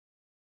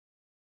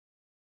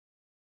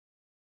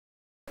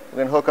we're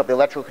going to hook up the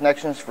electrical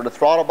connections for the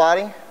throttle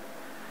body.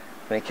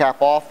 We're going to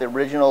cap off the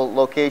original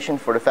location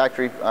for the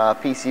factory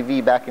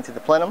PCV back into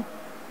the plenum.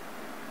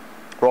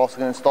 We're also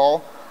going to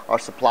install our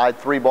supplied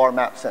 3-bar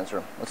map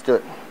sensor. Let's do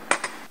it.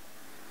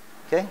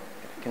 Okay,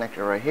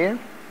 connector right here.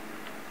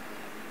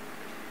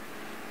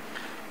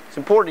 It's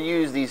important to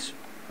use these,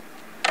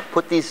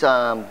 put these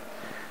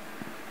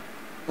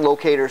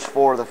locators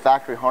for the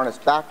factory harness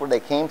back where they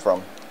came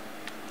from.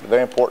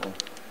 Very important.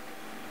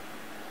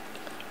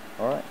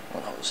 All right,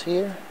 one of those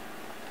here.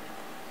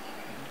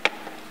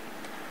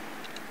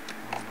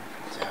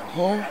 Down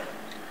here.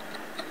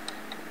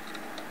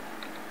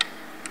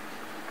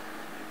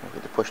 We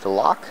get to push the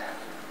lock.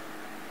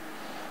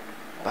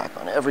 Back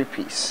on every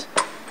piece.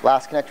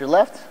 Last connector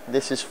left.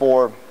 This is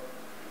for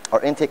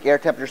our intake air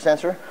temperature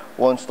sensor.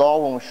 We'll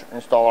install when we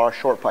install our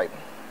short pipe.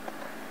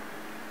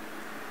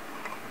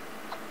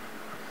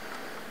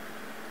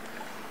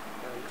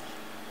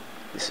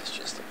 This is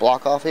just a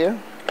block off here.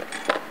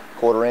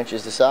 1/4 inch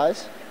is the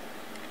size.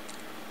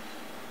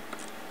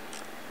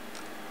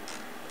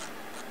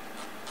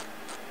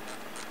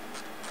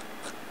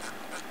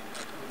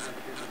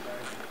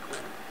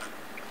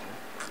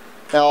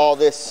 Now all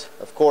this,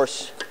 of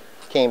course,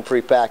 came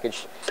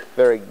pre-packaged,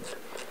 very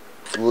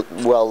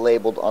well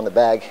labeled on the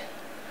bag.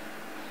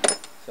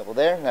 Simple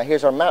there. Now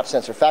here's our map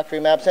sensor, factory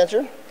map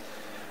sensor.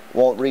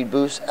 Won't read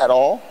boost at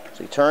all.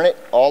 So you turn it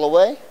all the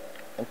way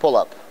and pull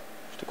up.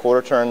 Just a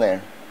 1/4 turn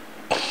there.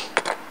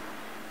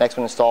 Next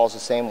one installs the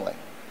same way.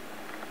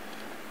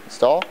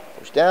 Install,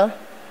 push down,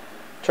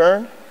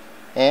 turn,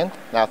 and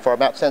now for our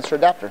map sensor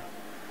adapter.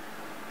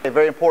 A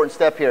very important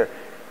step here.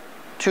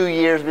 2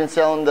 years been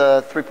selling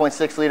the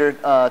 3.6 liter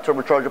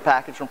turbocharger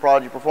package from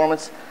Prodigy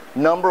Performance.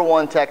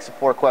 #1 tech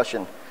support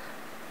question.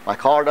 My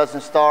car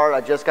doesn't start,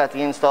 I just got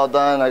the install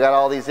done, I got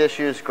all these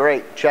issues.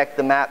 Great, check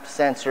the map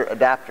sensor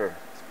adapter.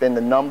 It's been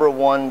the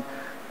 #1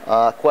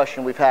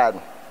 question we've had.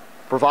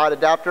 Provide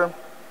adapter.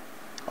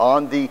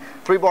 On the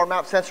 3-bar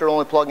map sensor,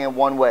 only plugging in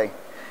one way.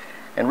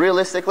 And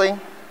realistically,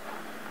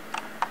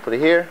 put it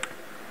here.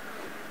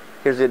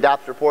 Here's the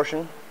adapter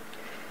portion.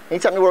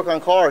 Anytime you work on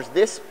cars,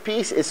 this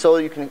piece is so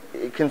you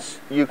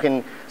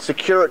can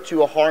secure it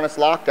to a harness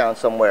lockdown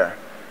somewhere.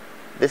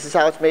 This is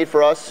how it's made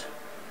for us.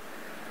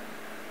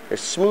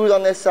 It's smooth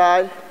on this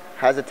side,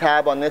 has a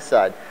tab on this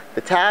side.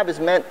 The tab is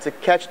meant to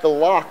catch the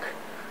lock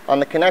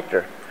on the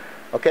connector.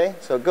 Okay,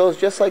 so it goes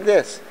just like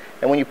this.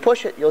 And when you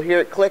push it, you'll hear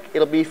it click,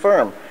 it'll be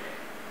firm.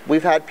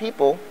 We've had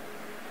people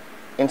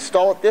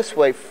install it this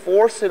way,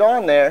 force it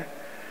on there,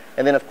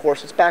 and then of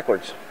course it's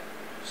backwards.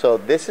 So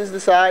this is the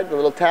side, the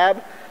little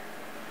tab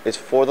is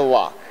for the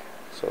lock.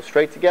 So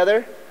straight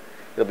together,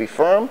 it'll be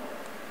firm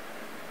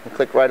and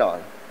click right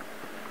on.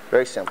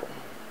 Very simple.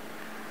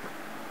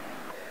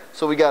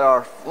 So we got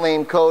our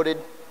flame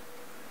coated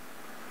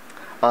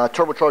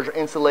turbocharger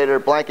insulator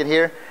blanket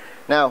here.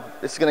 Now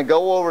this is going to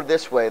go over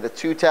this way. The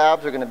 2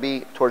 tabs are going to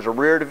be towards the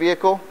rear of the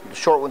vehicle, the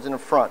short one's in the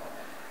front.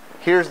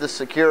 Here's the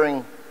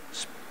securing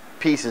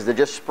pieces, they're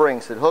just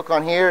springs. So hook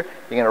on here,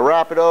 you're going to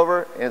wrap it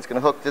over, and it's going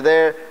to hook to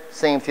there.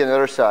 Same thing on the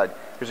other side.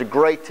 Here's a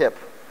great tip.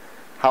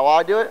 How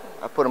I do it,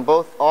 I put them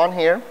both on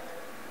here.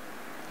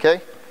 Okay?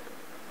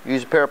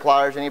 Use a pair of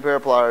pliers, any pair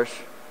of pliers.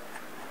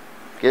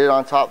 Get it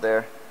on top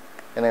there,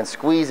 and then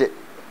squeeze it.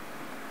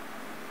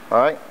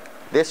 Alright?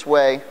 This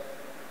way,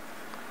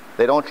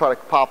 they don't try to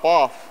pop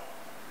off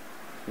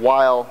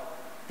while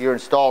you're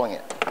installing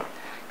it.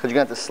 Because you're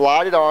going to have to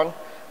slide it on.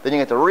 Then you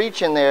have to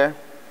reach in there,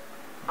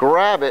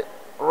 grab it,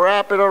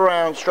 wrap it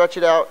around, stretch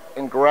it out,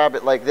 and grab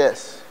it like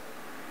this.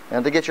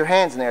 And to get your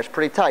hands in there, it's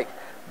pretty tight.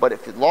 But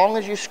as long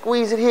as you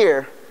squeeze it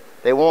here,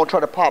 they won't try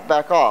to pop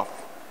back off.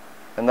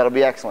 And that'll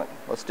be excellent.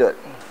 Let's do it.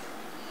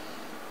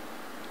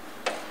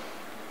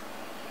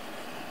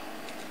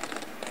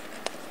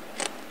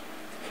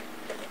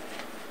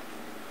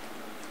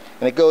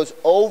 And it goes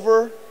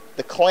over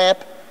the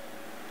clamp,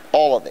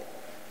 all of it.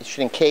 It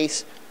should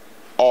encase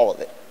all of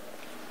it.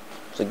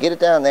 So get it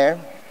down there,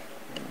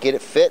 get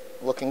it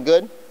fit, looking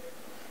good.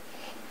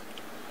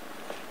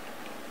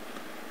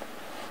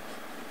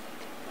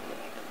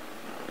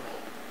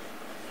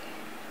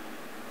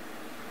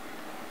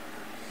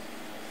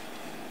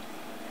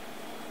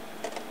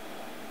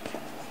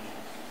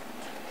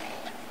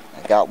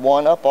 I got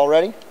one up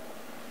already.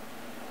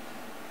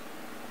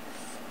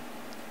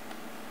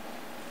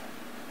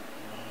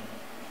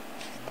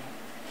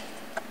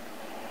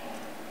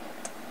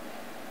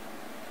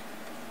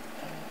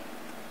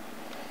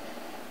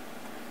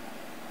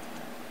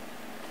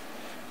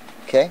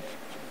 Okay,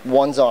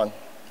 one's on.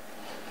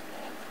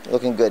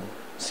 Looking good.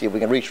 See if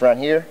we can reach around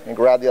here and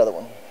grab the other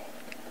one.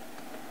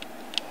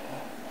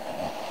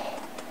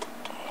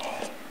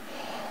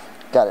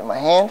 Got it in my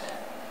hand.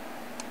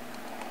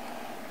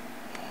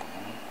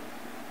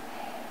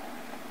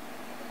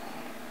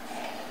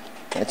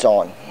 It's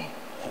on.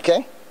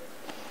 Okay,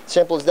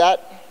 simple as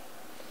that.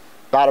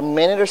 About a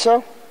minute or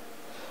so.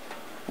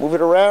 Move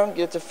it around,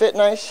 get it to fit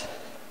nice.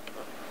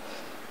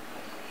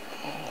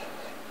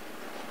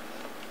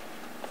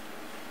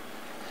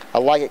 I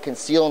like it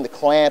concealing the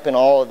clamp and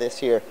all of this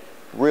here.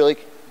 Really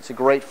It's a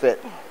great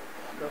fit.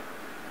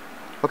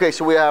 Okay,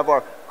 so we have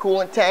our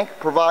coolant tank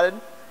provided.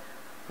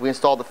 We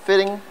installed the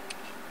fitting.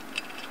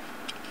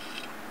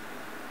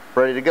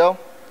 Ready to go.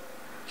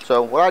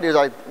 So what I do is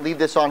I leave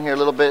this on here a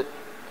little bit.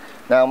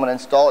 Now I'm going to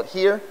install it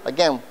here.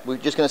 Again, we're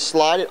just going to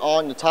slide it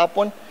on the top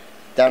one,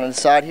 down on the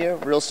side here,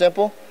 real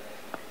simple.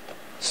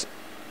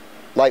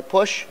 Light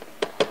push,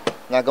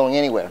 not going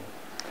anywhere.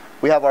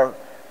 We have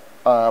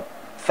our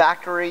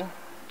factory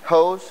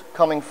hose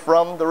coming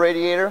from the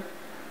radiator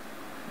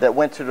that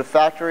went to the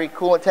factory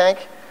coolant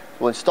tank.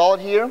 We'll install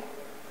it here,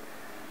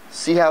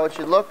 see how it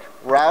should look,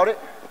 route it,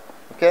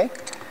 okay,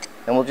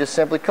 and we'll just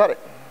simply cut it.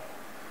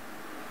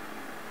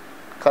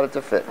 Cut it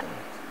to fit.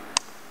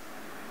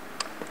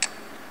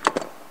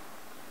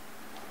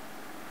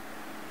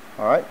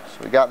 Alright,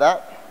 so we got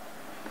that.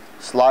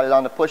 Slide it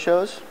on the push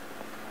hose.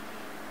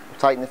 We'll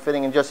tighten the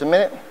fitting in just a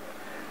minute.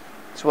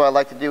 That's what I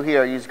like to do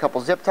here. I use a couple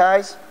zip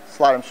ties,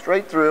 slide them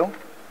straight through.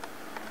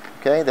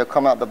 Okay, they'll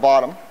come out the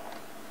bottom.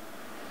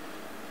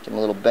 Give them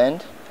a little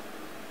bend.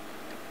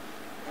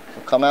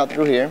 They'll come out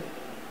through here.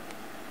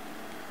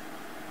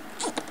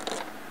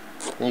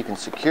 Then you can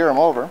secure them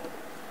over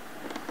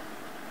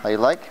how you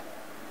like.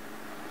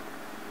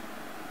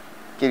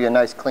 Give you a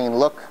nice clean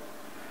look.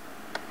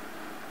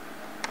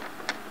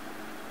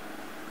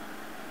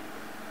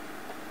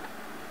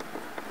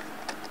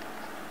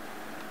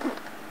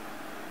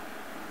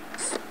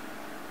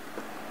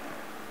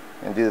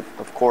 And do,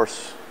 of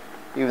course,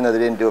 even though they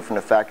didn't do it from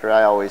the factory,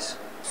 I always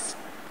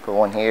put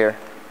one here,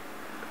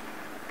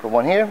 put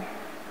one here.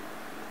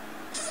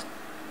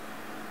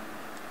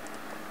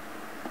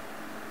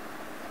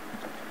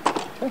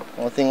 Okay,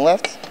 only thing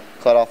left,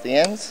 cut off the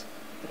ends.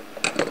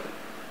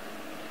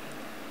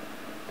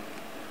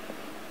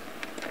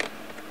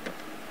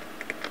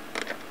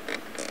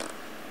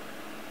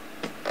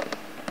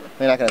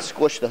 You're not going to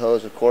squish the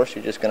hose, of course,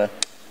 you're just going to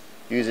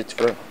use it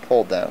for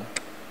hold down.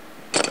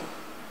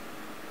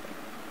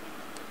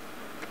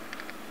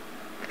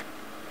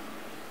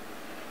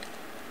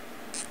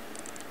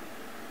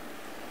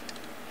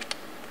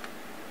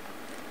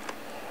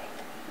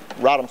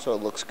 Route them so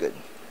it looks good.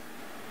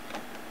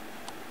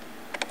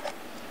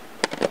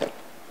 Cut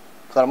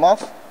them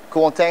off.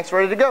 Coolant tank's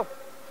ready to go.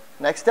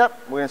 Next step,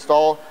 we're going to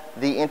install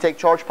the intake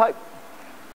charge pipe.